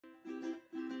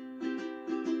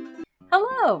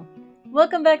Hello!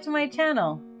 Welcome back to my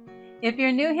channel. If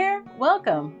you're new here,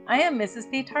 welcome. I am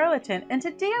Mrs. P. Tarleton, and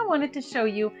today I wanted to show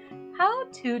you how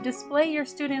to display your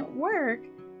student work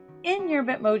in your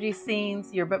Bitmoji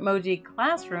scenes, your Bitmoji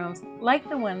classrooms, like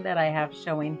the one that I have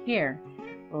showing here.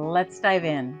 Let's dive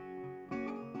in.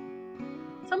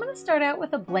 So I'm going to start out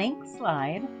with a blank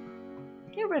slide.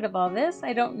 Get rid of all this.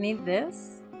 I don't need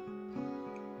this.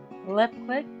 Left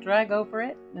click, drag over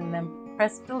it, and then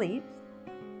press delete.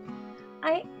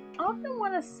 I often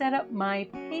want to set up my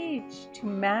page to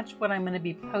match what I'm going to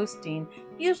be posting.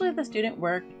 Usually the student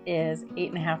work is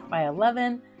 8.5 by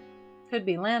 11. Could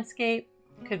be landscape,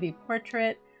 could be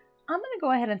portrait. I'm going to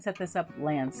go ahead and set this up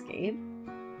landscape.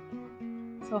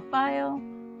 So file,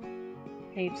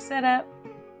 page setup,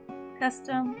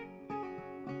 custom.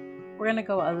 We're going to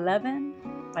go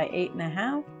 11 by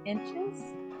 8.5 inches.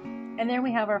 And there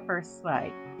we have our first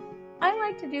slide. I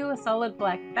like to do a solid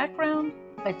black background,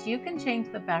 but you can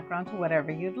change the background to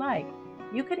whatever you'd like.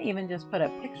 You could even just put a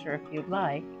picture if you'd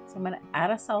like. So I'm going to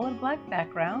add a solid black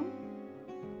background.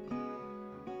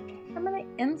 I'm going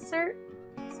to insert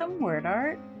some word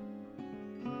art.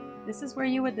 This is where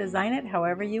you would design it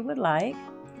however you would like.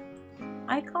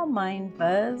 I call mine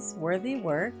Buzz-Worthy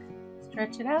Work.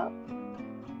 Stretch it out.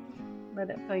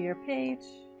 Let it fill your page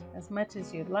as much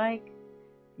as you'd like.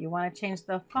 If you want to change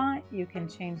the font, you can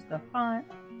change the font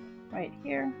right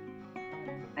here.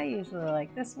 I usually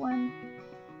like this one.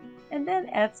 And then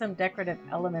add some decorative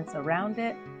elements around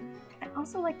it. I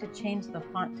also like to change the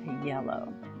font to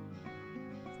yellow.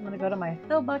 So I'm going to go to my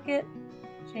fill bucket,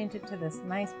 change it to this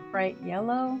nice bright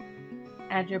yellow.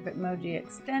 Add your Bitmoji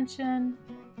extension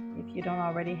if you don't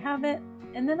already have it.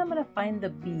 And then I'm going to find the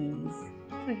bees.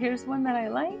 So here's one that I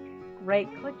like. Right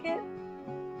click it,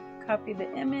 copy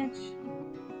the image,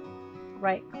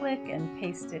 right click and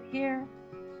paste it here.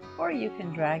 Or you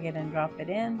can drag it and drop it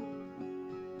in.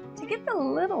 To get the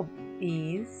little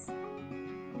bees,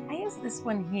 I use this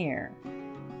one here.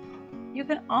 You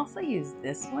can also use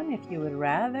this one if you would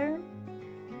rather.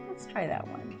 Let's try that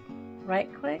one.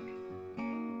 Right click,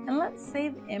 and let's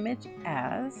save image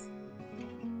as.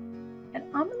 And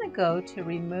I'm going to go to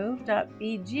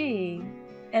remove.bg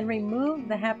and remove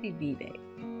the happy bee day.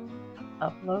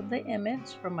 Upload the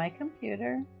image from my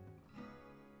computer.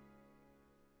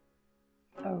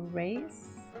 Erase,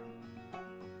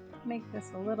 make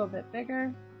this a little bit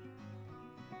bigger,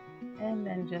 and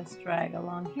then just drag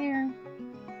along here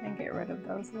and get rid of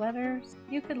those letters.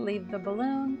 You could leave the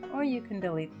balloon or you can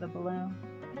delete the balloon.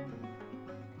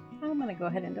 I'm going to go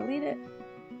ahead and delete it.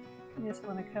 You just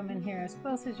want to come in here as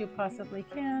close as you possibly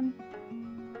can.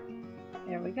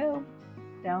 There we go.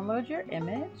 Download your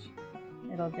image.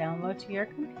 It'll download to your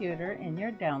computer in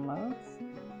your downloads.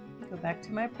 Go back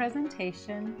to my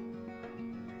presentation.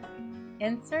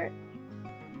 Insert,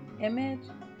 image,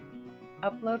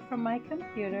 upload from my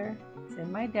computer. It's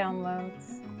in my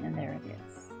downloads, and there it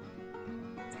is.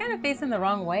 It's kind of facing the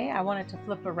wrong way. I want it to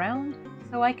flip around,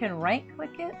 so I can right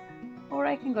click it, or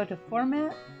I can go to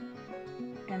Format,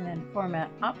 and then Format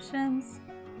Options.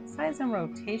 Size and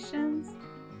Rotations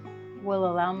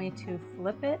will allow me to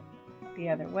flip it the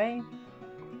other way.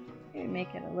 Maybe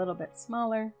make it a little bit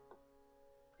smaller.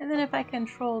 And then if I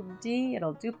Control D,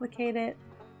 it'll duplicate it.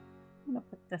 I'm going to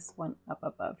put this one up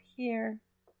above here.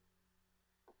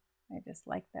 I just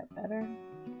like that better.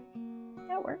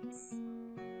 That works.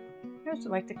 I also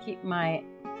like to keep my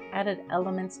added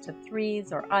elements to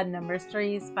 3s or odd numbers,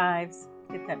 3s, 5s,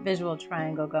 get that visual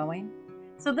triangle going.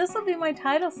 So this will be my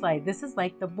title slide. This is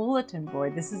like the bulletin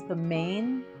board. This is the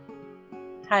main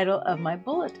title of my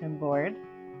bulletin board.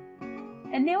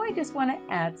 And now I just want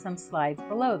to add some slides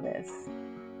below this.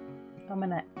 I'm going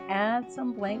to add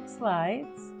some blank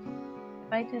slides.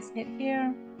 If I just hit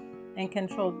here and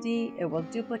Control D, it will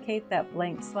duplicate that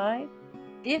blank slide.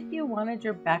 If you wanted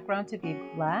your background to be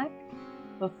black,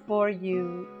 before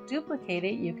you duplicate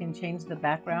it, you can change the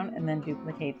background and then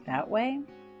duplicate that way.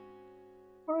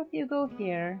 Or if you go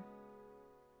here,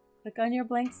 click on your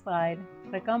blank slide,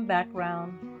 click on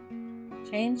background,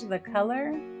 change the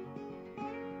color,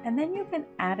 and then you can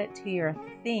add it to your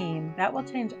theme. That will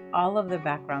change all of the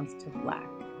backgrounds to black,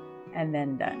 and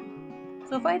then done.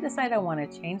 So if I decide I want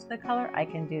to change the color, I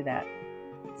can do that.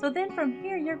 So then from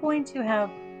here, you're going to have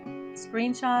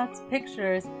screenshots,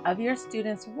 pictures of your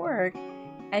students' work,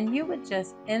 and you would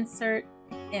just insert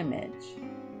image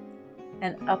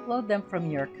and upload them from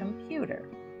your computer.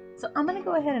 So I'm going to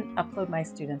go ahead and upload my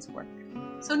students' work.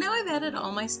 So now I've added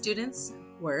all my students'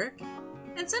 work.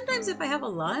 And sometimes if I have a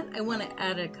lot, I want to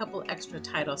add a couple extra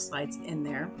title slides in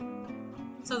there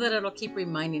so that it'll keep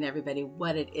reminding everybody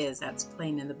what it is that's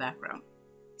playing in the background.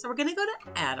 So we're going to go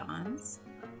to Add-ons.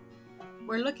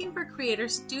 We're looking for Creator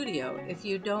Studio. If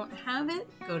you don't have it,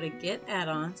 go to Get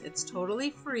Add-ons. It's totally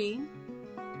free.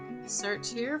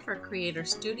 Search here for Creator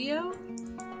Studio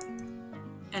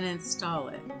and install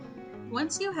it.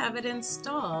 Once you have it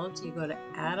installed, you go to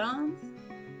Add-ons,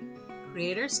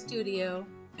 Creator Studio,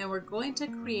 and we're going to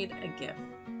create a GIF.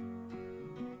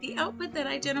 The output that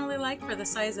I generally like for the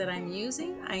size that I'm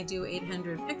using, I do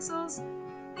 800 pixels.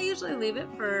 I usually leave it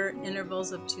for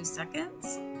intervals of 2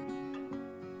 seconds.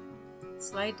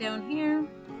 Slide down here,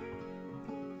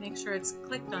 make sure it's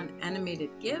clicked on Animated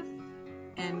GIF,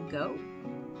 and go.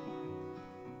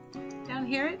 Down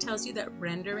here it tells you that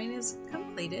rendering is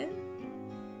completed.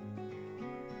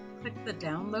 Click the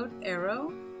download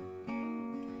arrow,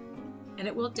 and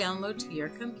it will download to your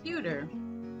computer.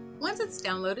 Once it's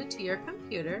downloaded to your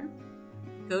computer,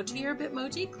 go to your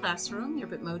Bitmoji classroom, your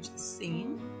Bitmoji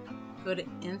scene, go to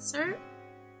Insert,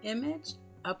 Image,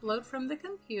 Upload from the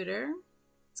computer.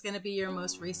 It's going to be your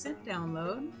most recent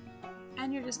download,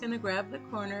 and you're just going to grab the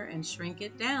corner and shrink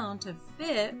it down to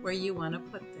fit where you want to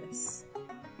put this.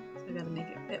 So I got to make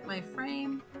it fit my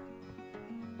frame.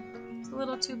 It's a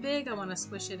little too big. I want to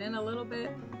squish it in a little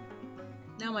bit.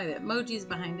 Now my Bitmoji's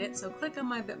behind it, so click on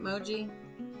my Bitmoji,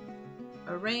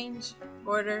 arrange,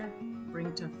 order,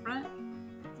 bring to front,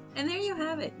 and there you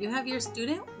have it. You have your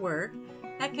student work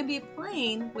that can be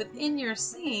playing within your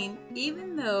scene,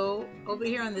 even though over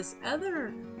here on this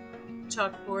other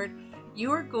chalkboard,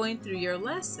 you are going through your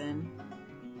lesson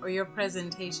or your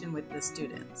presentation with the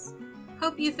students.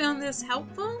 Hope you found this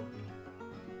helpful.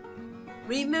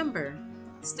 Remember,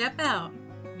 step out,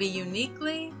 be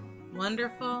uniquely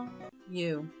wonderful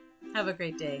you. Have a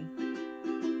great day.